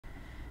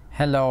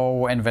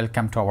Hello and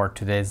welcome to our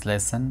today's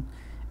lesson.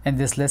 In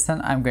this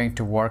lesson, I'm going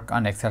to work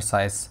on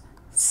exercise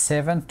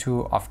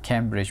 7.2 of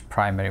Cambridge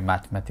Primary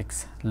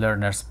Mathematics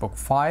Learners Book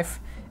 5.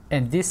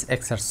 And this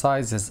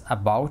exercise is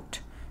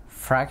about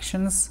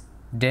fractions,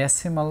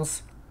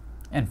 decimals,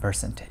 and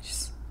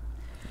percentages.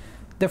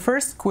 The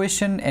first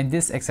question in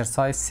this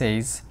exercise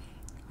says,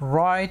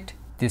 write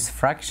these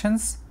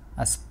fractions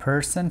as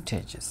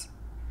percentages.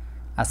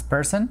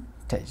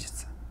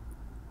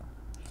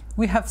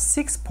 We have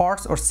 6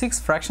 parts or 6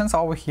 fractions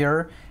over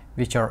here,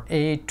 which are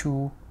A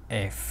to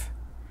F.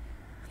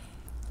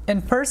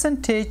 And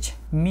percentage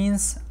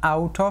means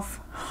out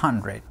of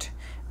 100.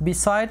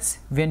 Besides,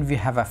 when we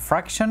have a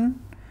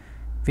fraction,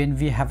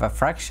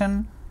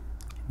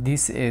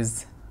 this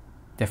is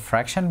the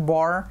fraction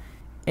bar.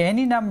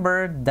 Any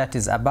number that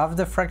is above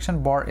the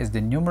fraction bar is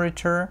the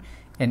numerator,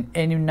 and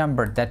any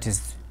number that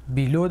is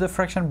below the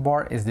fraction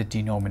bar is the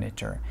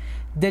denominator.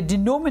 The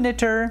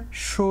denominator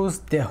shows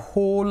the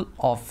whole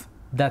of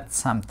that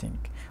something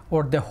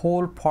or the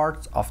whole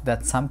parts of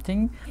that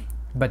something,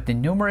 but the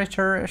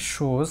numerator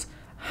shows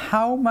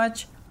how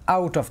much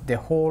out of the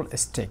whole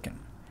is taken.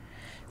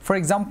 For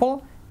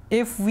example,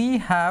 if we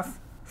have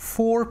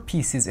 4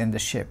 pieces in the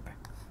shape,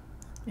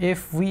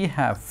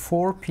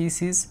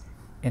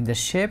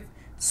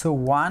 so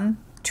 1,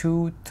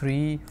 2,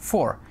 3,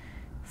 4.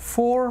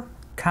 4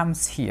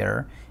 comes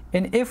here,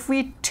 and if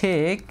we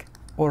take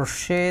or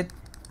shade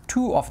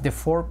 2 of the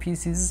 4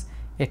 pieces,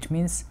 it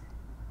means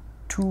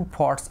 2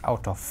 parts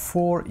out of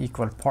 4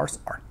 equal parts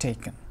are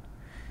taken.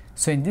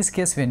 So in this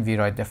case, when we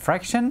write the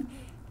fraction,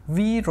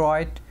 we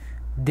write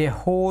the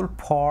whole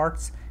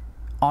parts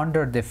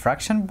under the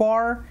fraction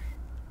bar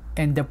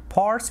and the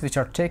parts which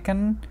are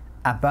taken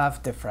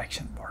above the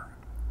fraction bar.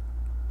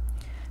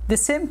 The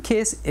same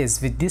case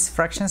is with these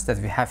fractions that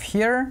we have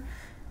here.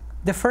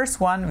 The first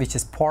one, which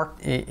is part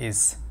A,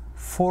 is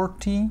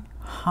 40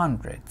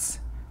 hundredths.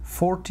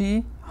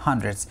 40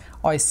 hundredths.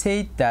 I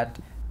said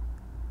that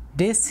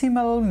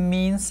decimal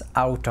means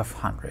out of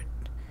 100.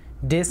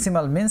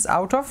 Decimal means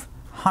out of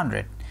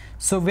 100.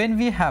 So when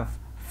we have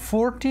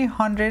 40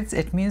 hundredths,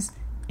 it means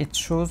it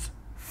shows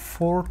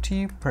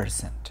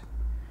 40%.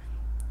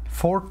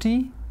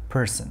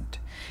 40%.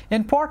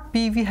 In part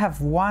B, we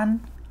have 1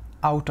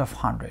 out of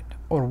 100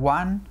 or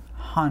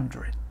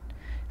 100.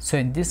 So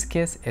in this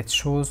case, it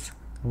shows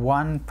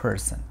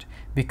 1%,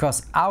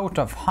 because out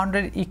of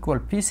 100 equal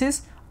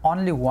pieces,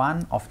 only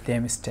 1 of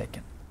them is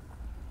taken.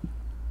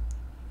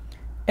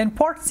 In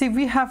part C,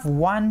 we have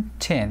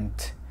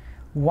 1/10.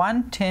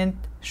 1/10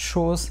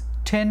 shows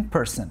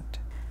 10%.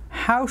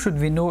 How should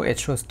we know it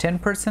shows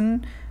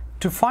 10%?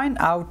 To find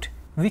out,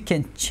 we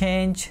can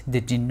change the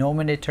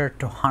denominator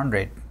to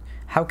 100.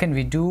 How can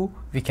we do?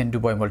 We can do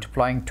by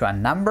multiplying to a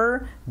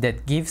number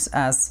that gives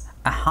us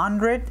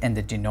 100 in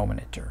the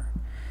denominator.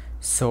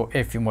 So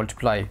if we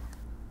multiply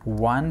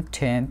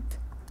 1/10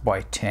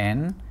 by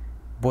 10,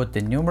 both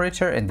the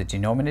numerator and the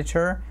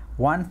denominator,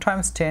 1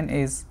 times 10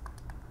 is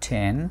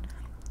 10,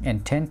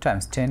 and 10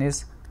 times 10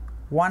 is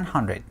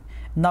 100.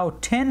 Now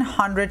 10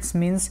 hundredths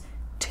means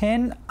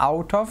 10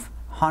 out of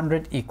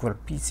 100 equal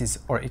pieces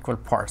or equal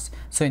parts.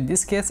 So in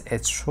this case,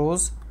 it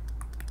shows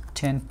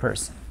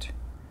 10%.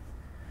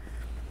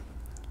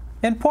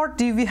 In part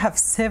D, we have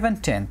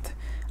 7/10.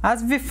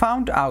 As we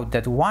found out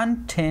that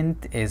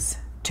 1/10 is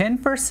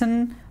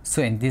 10%,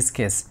 so in this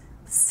case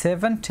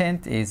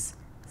 7/10 is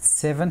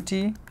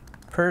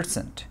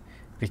 70%.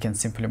 We can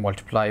simply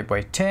multiply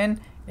by 10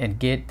 and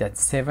get that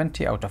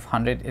 70 out of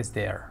 100 is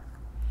there.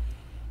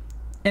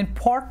 In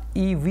part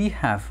E, we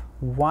have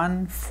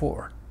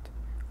 1/4.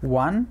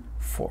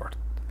 1/4.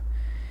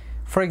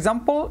 For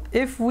example,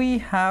 if we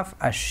have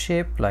a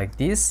shape like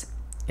this,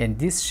 and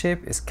this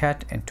shape is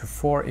cut into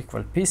 4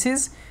 equal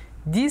pieces,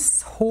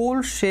 this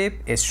whole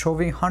shape is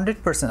showing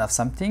 100% of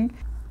something,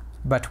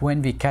 but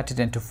when we cut it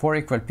into 4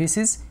 equal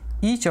pieces,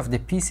 each of the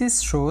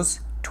pieces shows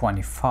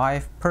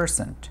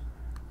 25%.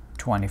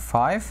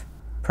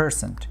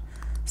 25%.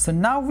 So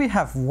now we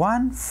have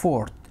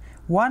 1/4.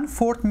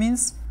 1/4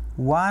 means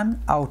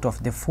 1 out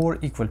of the 4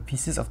 equal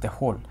pieces of the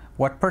whole.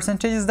 What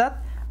percentage is that?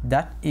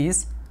 That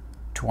is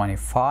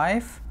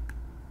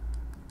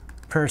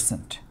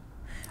 25%.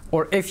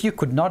 Or if you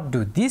could not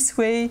do this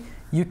way,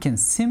 you can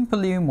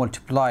simply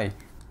multiply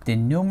the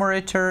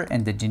numerator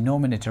and the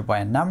denominator by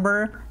a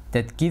number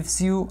that gives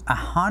you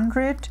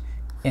 100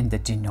 in the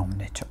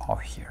denominator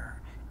over here.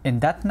 And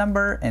that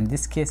number in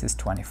this case is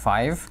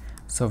 25.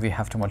 So we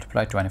have to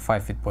multiply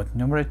 25 with both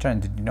numerator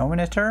and the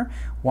denominator.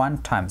 1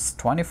 times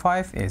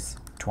 25 is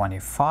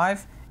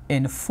 25,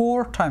 and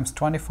 4 times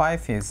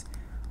 25 is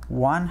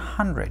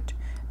 100.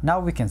 Now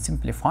we can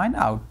simply find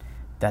out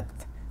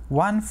that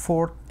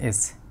 1/4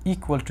 is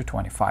equal to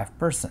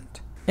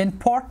 25%. In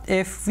part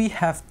F, we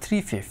have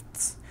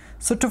 3/5.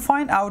 So to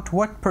find out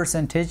what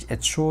percentage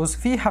it shows,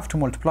 we have to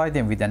multiply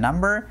them with a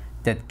number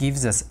that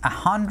gives us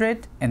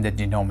 100 in the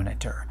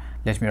denominator.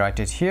 Let me write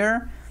it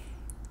here.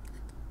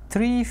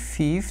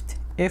 3/5,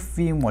 if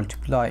we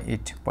multiply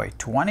it by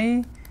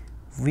 20,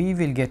 we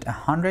will get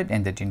 100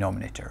 in the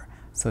denominator.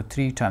 So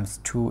 3 times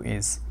 2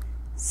 is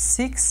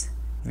 6,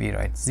 we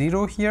write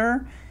 0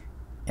 here,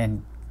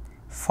 and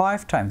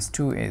 5 times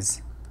 2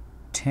 is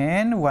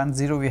 10, 1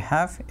 0 we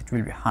have, it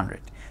will be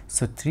 100.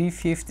 So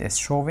 3/5 is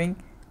showing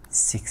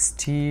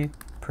 60%.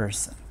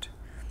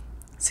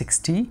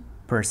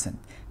 60%.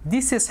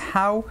 This is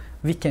how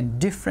we can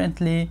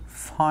differently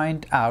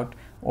find out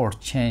or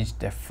change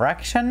the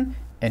fraction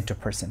into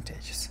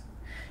percentages.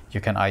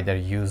 You can either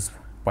use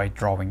by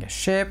drawing a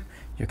shape,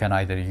 you can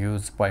either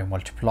use by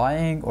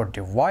multiplying or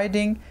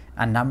dividing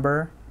a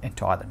number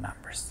into other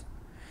numbers.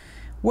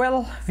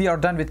 Well, we are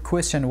done with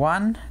question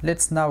 1.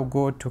 Let's now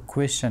go to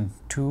question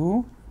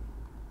 2.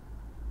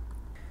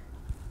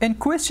 In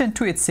question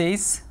 2, it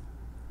says,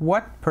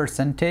 what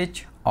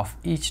percentage of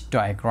each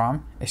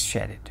diagram is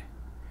shaded?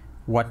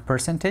 What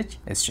percentage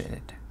is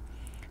shaded?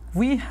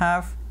 We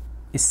have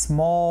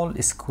small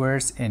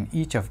squares in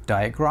each of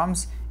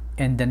diagrams,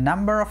 and the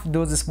number of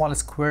those small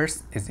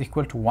squares is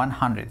equal to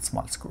 100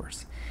 small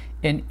squares.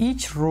 And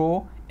each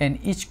row and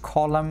each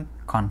column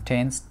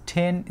contains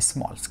 10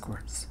 small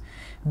squares.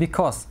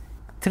 Because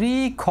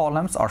 3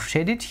 columns are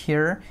shaded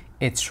here,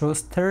 it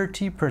shows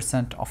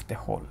 30% of the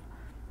whole.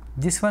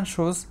 This one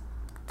shows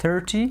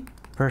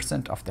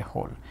 30% of the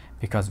whole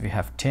because we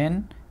have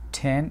 10,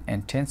 10,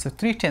 and 10, so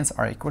 3 tens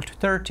are equal to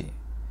 30.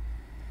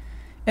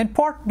 In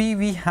part B,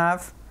 we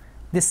have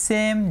the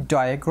same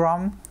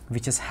diagram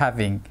which is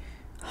having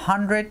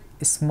 100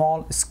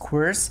 small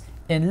squares,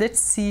 and let's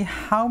see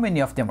how many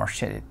of them are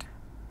shaded.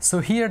 So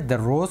here the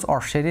rows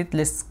are shaded.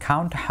 Let's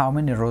count how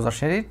many rows are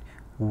shaded.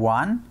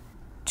 1,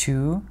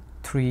 2,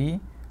 3,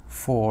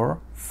 4,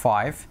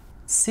 5,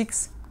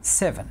 6,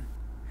 7.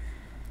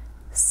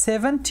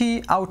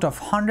 70 out of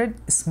 100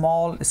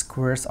 small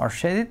squares are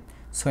shaded,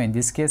 so in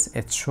this case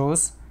it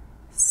shows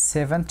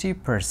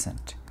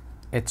 70%.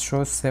 It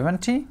shows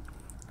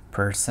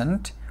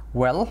 70%.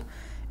 Well,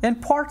 in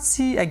part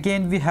C,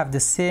 again we have the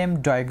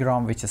same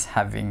diagram which is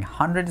having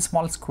 100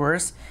 small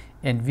squares,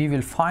 and we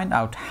will find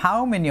out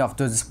how many of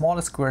those small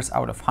squares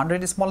out of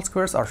 100 small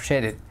squares are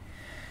shaded.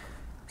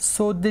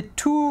 So the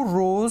 2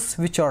 rows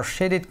which are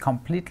shaded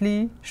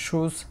completely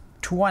shows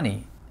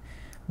 20,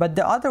 but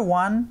the other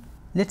one,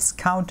 let's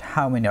count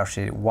how many are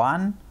shaded.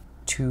 1,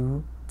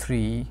 2,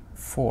 3,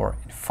 4,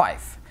 and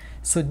 5.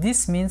 So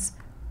this means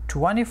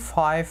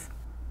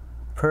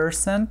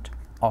 25%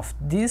 of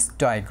this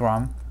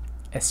diagram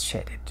is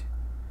shaded.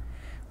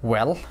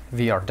 Well,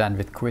 we are done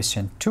with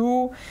question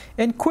 2.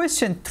 In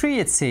question 3,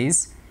 it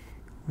says,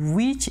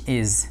 which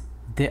is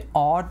the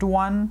odd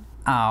one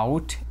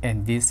out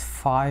in these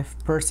 5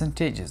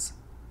 percentages?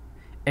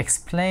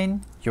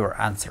 Explain your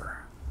answer.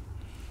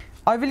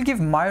 I will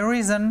give my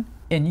reason,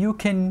 and you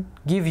can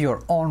give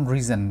your own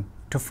reason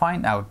to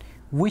find out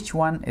which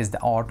one is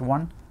the odd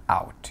one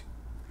out.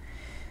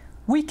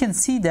 We can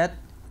see that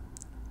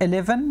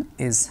 11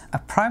 is a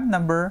prime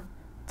number,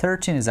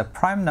 13 is a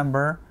prime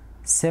number,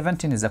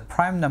 17 is a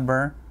prime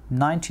number,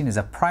 19 is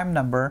a prime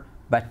number,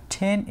 but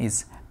 10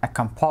 is a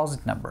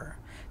composite number.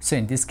 So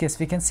in this case,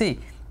 we can say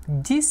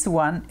this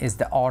one is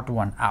the odd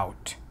one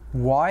out.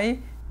 Why?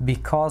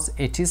 Because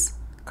it is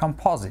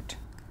composite.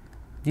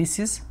 This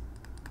is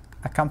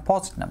a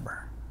composite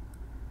number.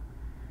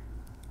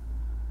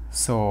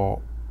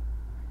 So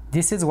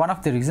this is one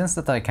of the reasons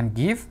that I can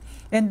give.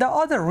 And the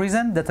other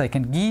reason that I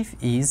can give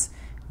is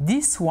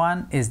this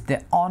one is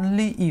the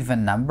only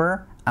even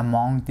number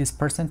among these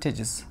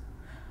percentages.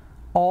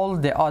 All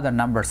the other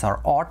numbers are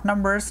odd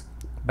numbers,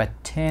 but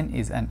 10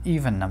 is an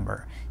even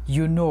number.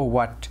 You know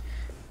what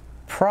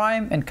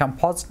prime and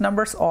composite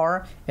numbers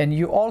are, and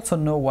you also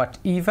know what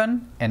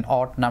even and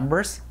odd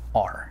numbers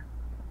are.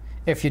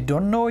 If you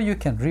don't know, you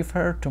can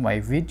refer to my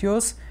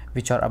videos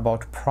which are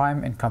about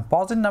prime and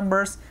composite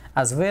numbers,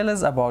 as well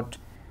as about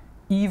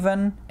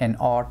even and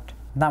odd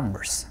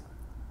numbers.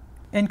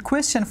 In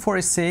question 4,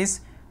 it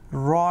says,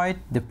 write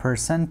the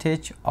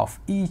percentage of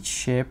each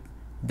shape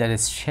that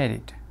is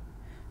shaded.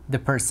 The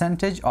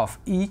percentage of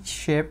each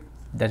shape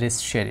that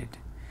is shaded.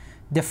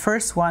 The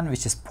first one,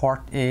 which is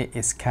part A,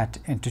 is cut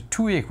into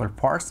 2 equal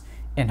parts,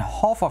 and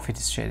half of it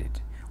is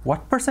shaded.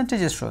 What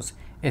percentage it shows?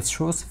 It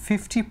shows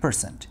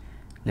 50%.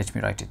 Let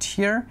me write it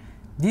here.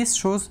 This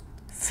shows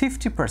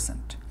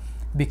 50%,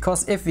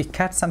 because if we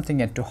cut something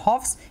into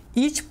halves,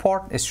 each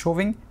part is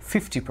showing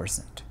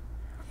 50%.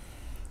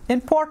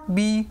 In part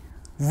B,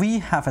 we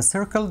have a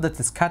circle that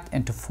is cut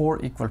into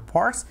 4 equal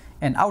parts,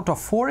 and out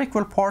of 4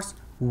 equal parts,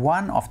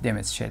 1 of them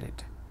is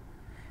shaded.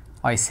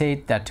 I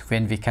said that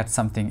when we cut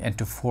something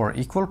into 4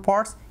 equal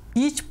parts,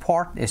 each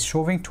part is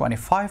showing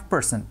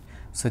 25%.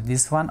 So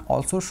this one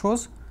also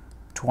shows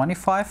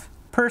 25.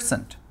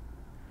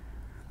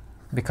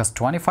 Because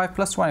 25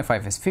 plus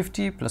 25 is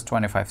 50, plus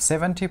 25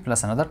 70,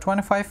 plus another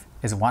 25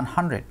 is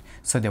 100.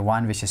 So the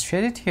one which is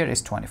shaded here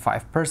is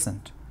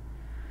 25%.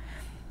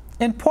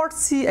 In part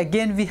C,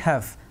 again we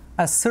have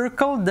a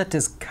circle that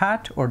is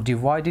cut or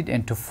divided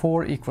into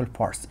 4 equal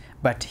parts,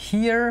 but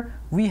here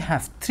we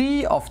have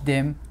 3 of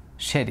them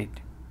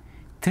shaded.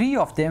 3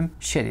 of them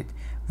shaded.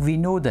 We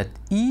know that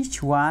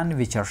each one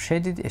which are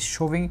shaded is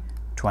showing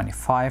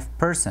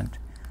 25%.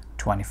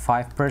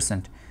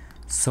 25%.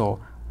 So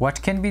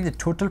What can be the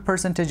total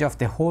percentage of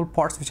the whole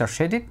parts which are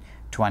shaded?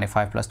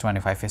 25 plus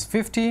 25 is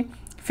 50.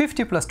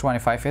 50 plus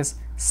 25 is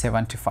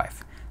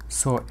 75.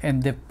 So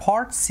in the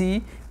part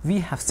C,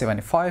 we have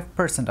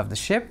 75% of the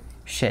shape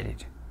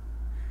shaded.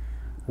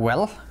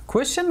 Well,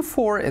 question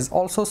 4 is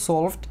also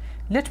solved.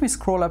 Let me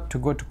scroll up to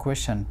go to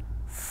question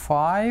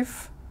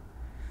 5.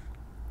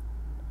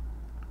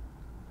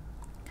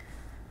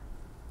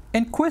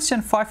 In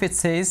question 5, it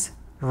says,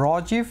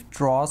 Rajiv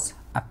draws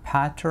a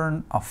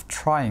pattern of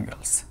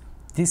triangles.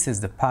 This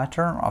is the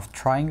pattern of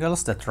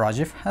triangles that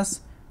Rajiv has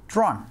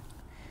drawn.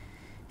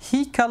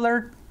 He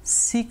colored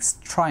 6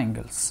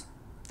 triangles.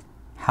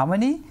 How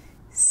many?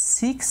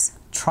 6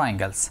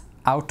 triangles.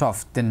 Out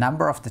of the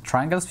number of the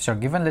triangles which are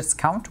given, let's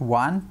count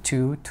 1,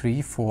 2,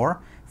 3, 4,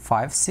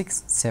 5,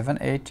 6, 7,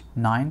 8,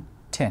 9,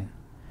 10.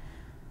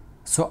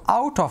 So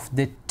out of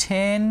the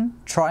 10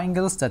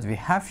 triangles that we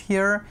have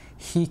here,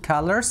 he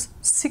colors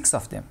 6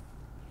 of them.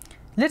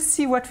 Let's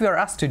see what we are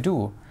asked to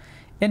do.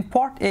 In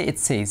part A, it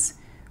says,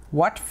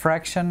 what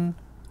fraction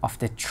of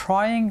the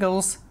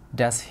triangles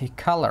does he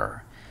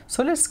color?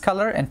 So let's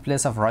color in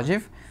place of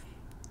Rajiv.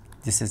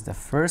 This is the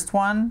first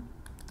one,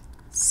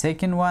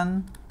 second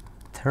one,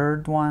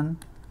 third one,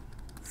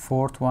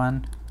 fourth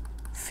one,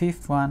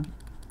 fifth one,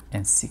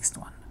 and sixth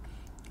one.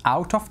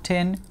 Out of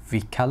 10,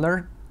 we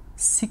colored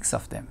 6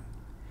 of them.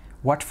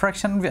 What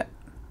fraction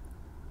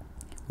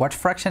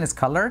is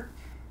colored?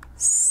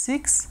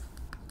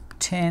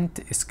 6/10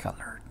 is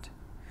colored.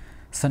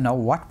 So now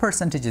what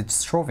percentage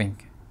is showing?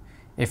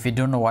 If we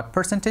don't know what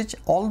percentage,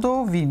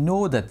 although we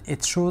know that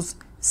it shows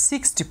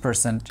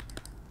 60%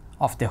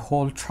 of the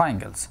whole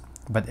triangles,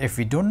 but if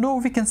we don't know,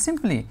 we can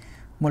simply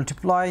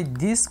multiply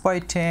this by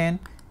 10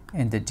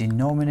 and the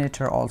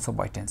denominator also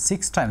by 10.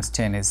 6 times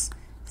 10 is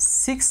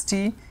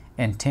 60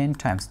 and 10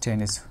 times 10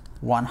 is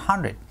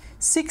 100.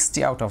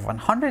 60 out of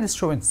 100 is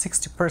showing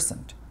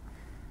 60%.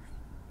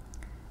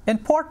 In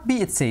part B,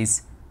 it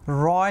says,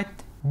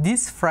 write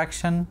this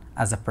fraction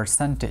as a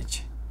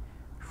percentage.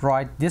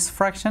 Write this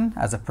fraction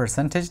as a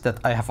percentage that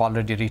I have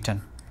already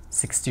written,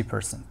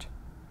 60%.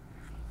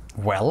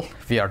 Well,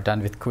 we are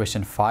done with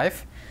question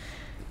 5.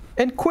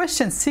 In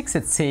question 6,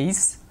 it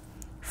says,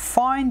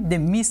 find the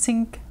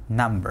missing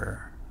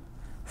number.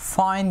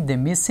 Find the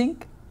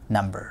missing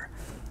number.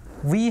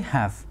 We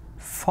have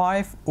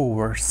 5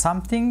 over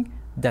something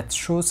that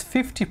shows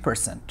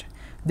 50%.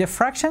 The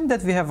fraction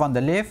that we have on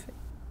the left,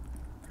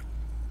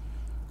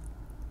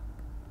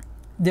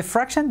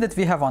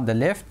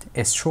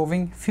 is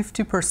showing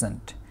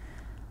 50%.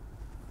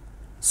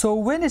 So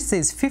when it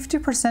says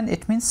 50%,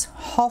 it means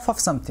half of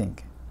something.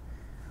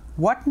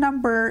 What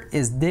number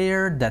is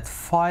there that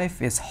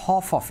 5 is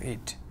half of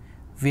it?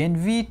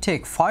 When we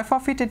take 5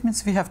 of it, it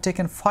means we have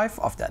taken 5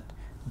 of that.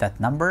 That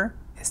number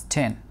is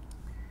 10.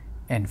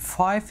 And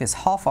 5 is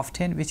half of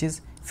 10, which is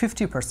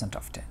 50%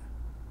 of 10.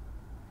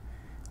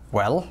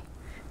 Well,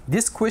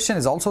 this question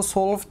is also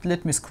solved.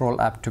 Let me scroll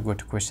up to go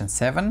to question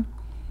 7.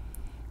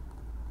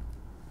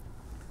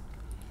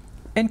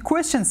 In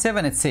question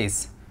 7, it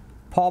says,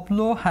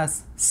 Pablo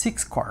has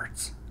 6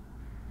 cards.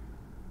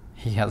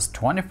 He has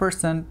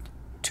 20%,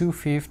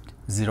 2/5,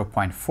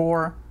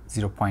 0.4,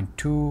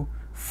 0.2,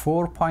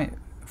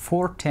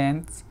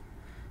 4/10,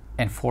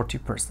 and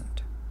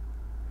 40%.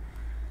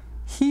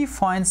 He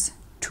finds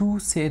 2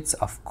 sets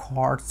of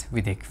cards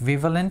with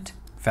equivalent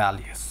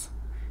values.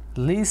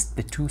 List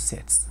the 2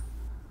 sets.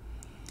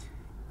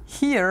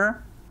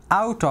 Here,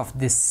 out of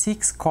the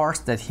 6 cards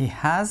that he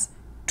has,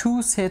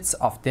 2 sets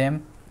of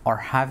them are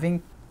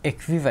having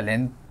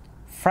equivalent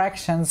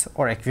fractions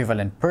or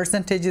equivalent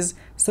percentages,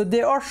 so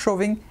they are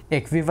showing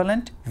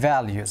equivalent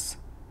values.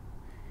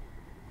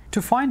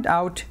 To find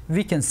out,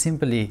 we can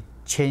simply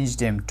change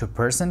them to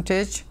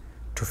percentage,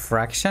 to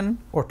fraction,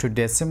 or to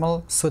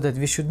decimal, so that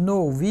we should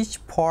know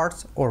which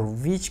parts or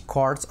which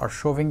cards are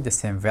showing the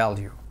same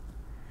value.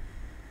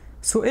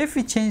 So if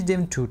we change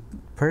them to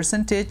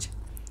percentage,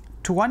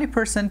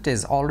 20%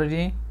 is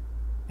already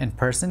in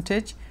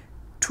percentage,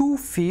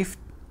 2/5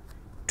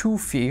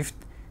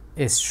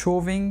 is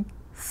showing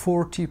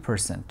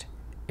 40%.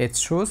 It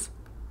shows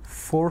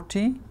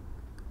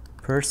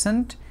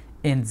 40%,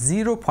 and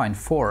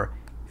 0.4,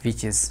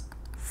 which is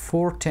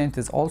 4/10,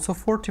 is also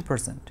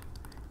 40%.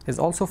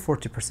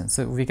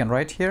 So we can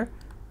write here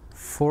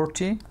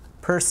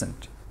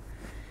 40%.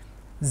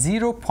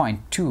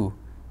 0.2,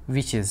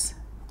 which is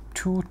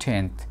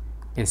 2/10,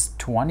 is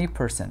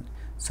 20%.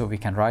 So we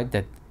can write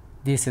that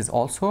this is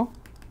also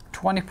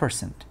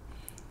 20%.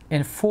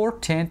 And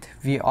 4/10,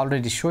 we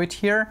already show it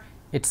here,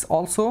 it's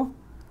also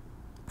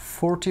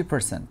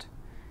 40%.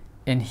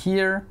 And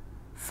here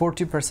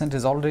 40%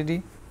 is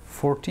already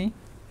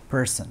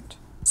 40%.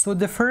 So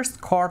the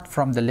first card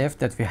from the left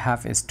that we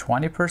have is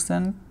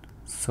 20%.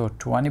 So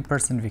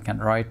 20% we can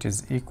write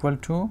is equal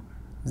to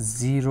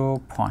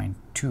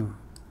 0.2.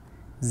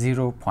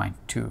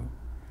 0.2.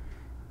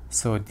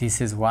 So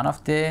this is one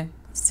of the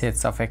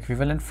sets of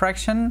equivalent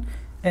fraction,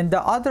 and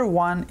the other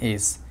one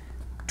is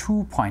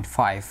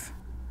 2.5.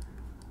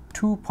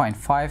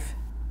 2.5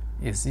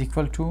 is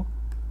equal to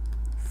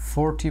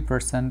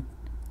 40%,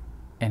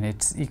 and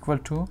it's equal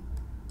to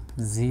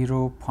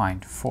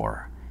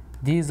 0.4.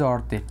 These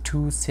are the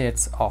two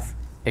sets of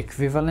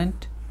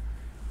equivalent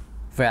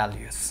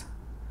values.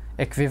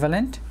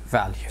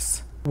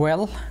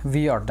 Well,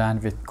 we are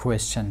done with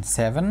question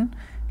 7.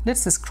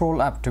 Let's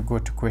scroll up to go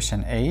to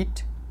question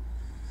 8.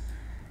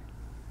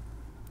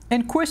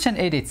 In question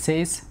 8 it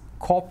says,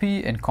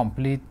 copy and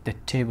complete the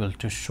table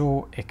to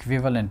show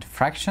equivalent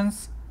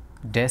fractions,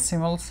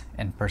 decimals,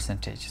 and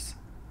percentages.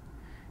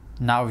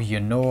 Now you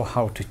know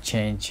how to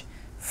change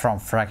from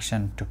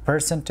fraction to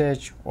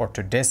percentage or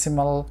to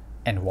decimal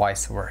and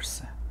vice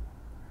versa.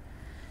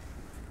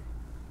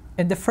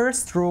 In the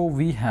first row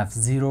we have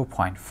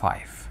 0.5.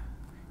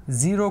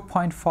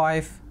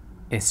 0.5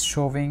 is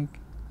showing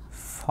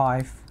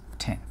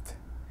 5/10,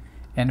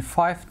 and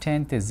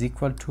 5/10 is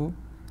equal to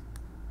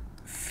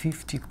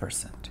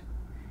 50%.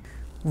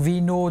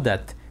 We know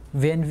that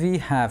when we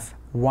have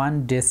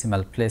one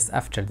decimal place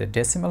after the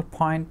decimal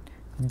point,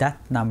 that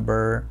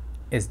number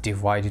is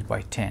divided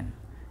by 10.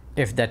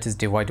 If that is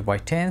divided by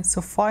 10,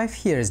 so 5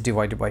 here is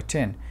divided by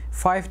 10.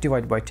 5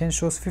 divided by 10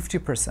 shows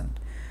 50%.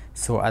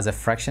 So as a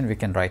fraction we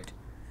can write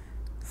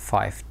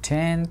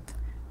 5/10,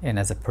 and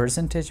as a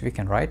percentage we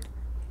can write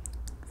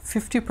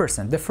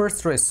 50%. The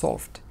first row is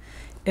solved.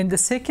 In the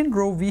second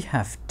row we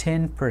have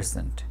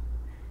 10%.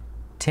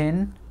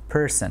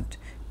 10%.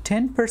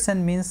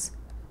 10% means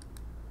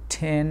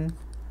 10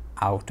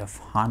 out of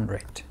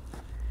 100.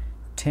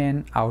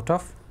 10 out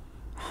of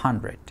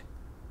 100.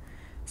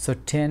 So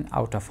 10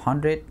 out of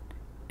 100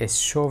 is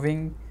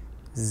showing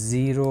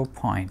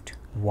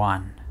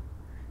 0.1.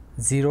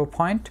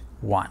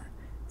 0.1.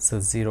 So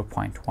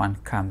 0.1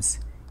 comes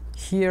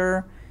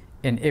here,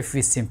 and if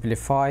we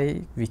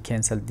simplify, we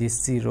cancel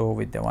this 0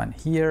 with the 1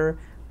 here,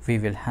 we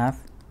will have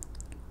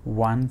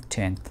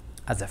 1/10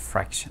 as a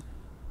fraction.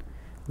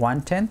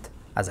 1/10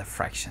 as a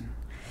fraction.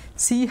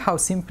 See how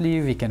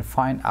simply we can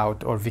find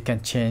out, or we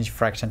can change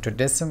fraction to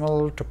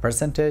decimal to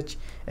percentage,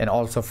 and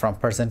also from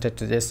percentage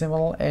to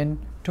decimal and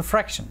to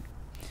fraction.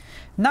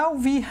 Now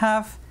we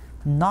have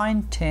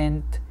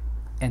 9/10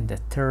 in the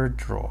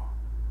third row.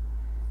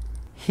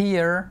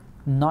 Here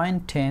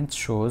 9/10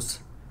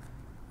 shows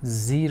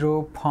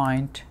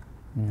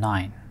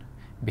 0.9,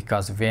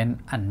 because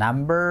when a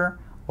number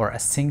or a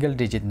single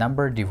digit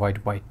number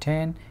divided by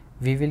 10,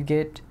 we will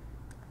get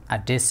a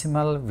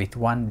decimal with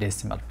one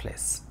decimal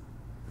place.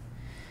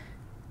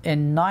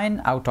 And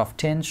 9 out of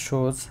 10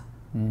 shows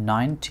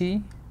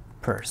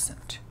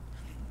 90%.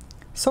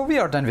 So we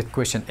are done with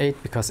question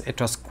 8 because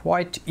it was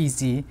quite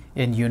easy,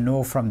 and you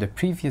know from the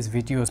previous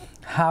videos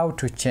how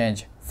to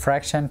change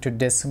fraction to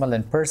decimal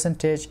and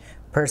percentage,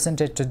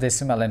 percentage to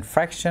decimal and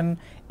fraction,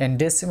 and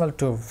decimal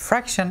to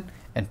fraction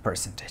and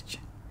percentage.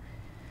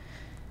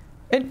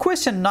 In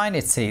question 9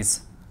 it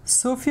says,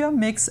 Sophia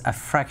makes a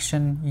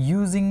fraction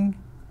using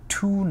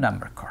 2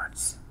 number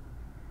cards.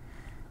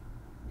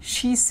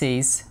 She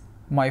says,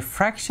 my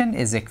fraction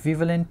is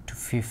equivalent to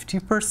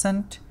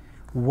 50%.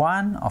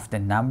 One of the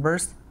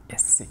numbers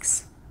is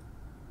 6.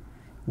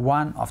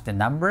 One of the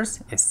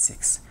numbers is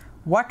 6.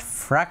 What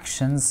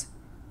fractions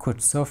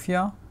could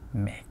Sophia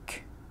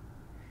make?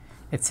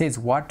 It says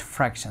what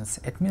fractions.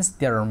 It means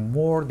there are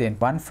more than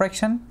one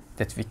fraction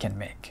that we can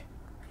make.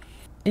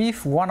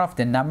 If one of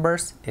the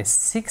numbers is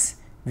 6,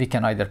 we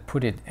can either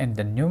put it in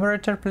the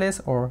numerator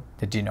place or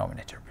the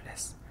denominator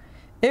place.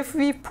 If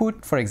we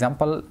put, for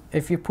example,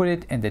 if we put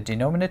it in the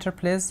denominator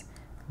place,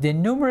 the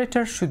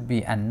numerator should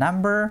be a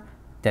number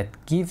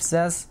that gives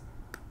us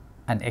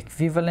an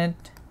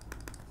equivalent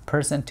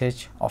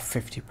percentage of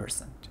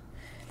 50%.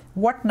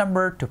 What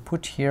number to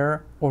put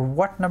here, or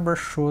what number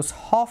shows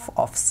half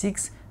of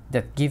 6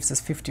 that gives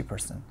us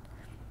 50%?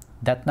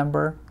 That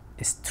number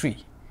is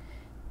 3.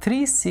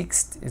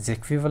 3/6 is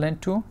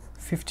equivalent to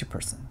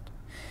 50%.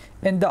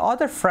 In the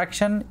other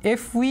fraction,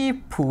 if we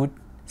put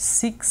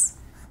 6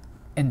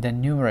 in the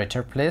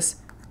numerator place,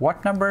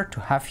 what number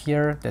to have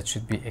here that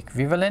should be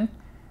equivalent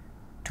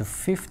to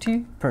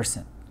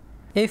 50%?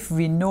 If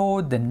we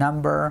know the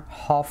number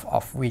half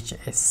of which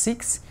is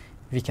 6,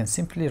 we can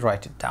simply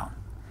write it down.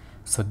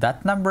 So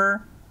that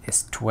number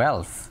is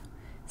 12.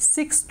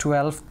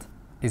 6/12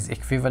 is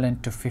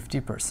equivalent to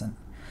 50%.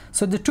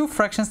 So the two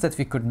fractions that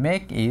we could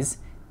make is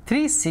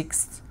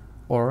 3/6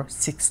 or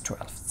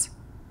 6/12.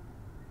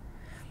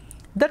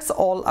 That's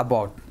all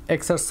about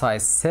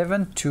exercise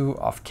 7.2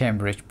 of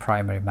Cambridge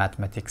Primary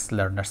Mathematics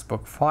Learners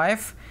Book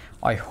 5.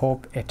 I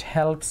hope it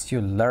helps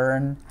you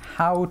learn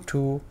how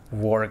to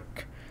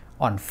work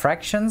on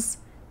fractions,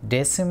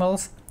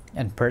 decimals,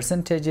 and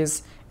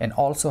percentages, and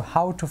also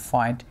how to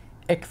find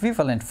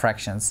equivalent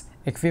fractions,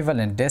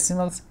 equivalent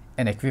decimals,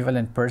 and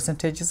equivalent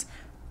percentages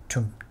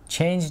to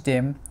change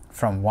them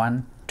from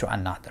one to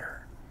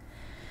another.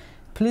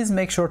 Please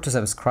make sure to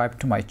subscribe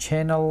to my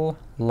channel,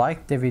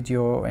 like the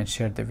video, and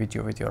share the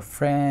video with your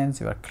friends,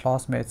 your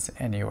classmates,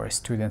 and your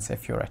students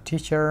if you're a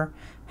teacher.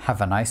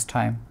 Have a nice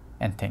time,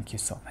 and thank you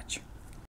so much.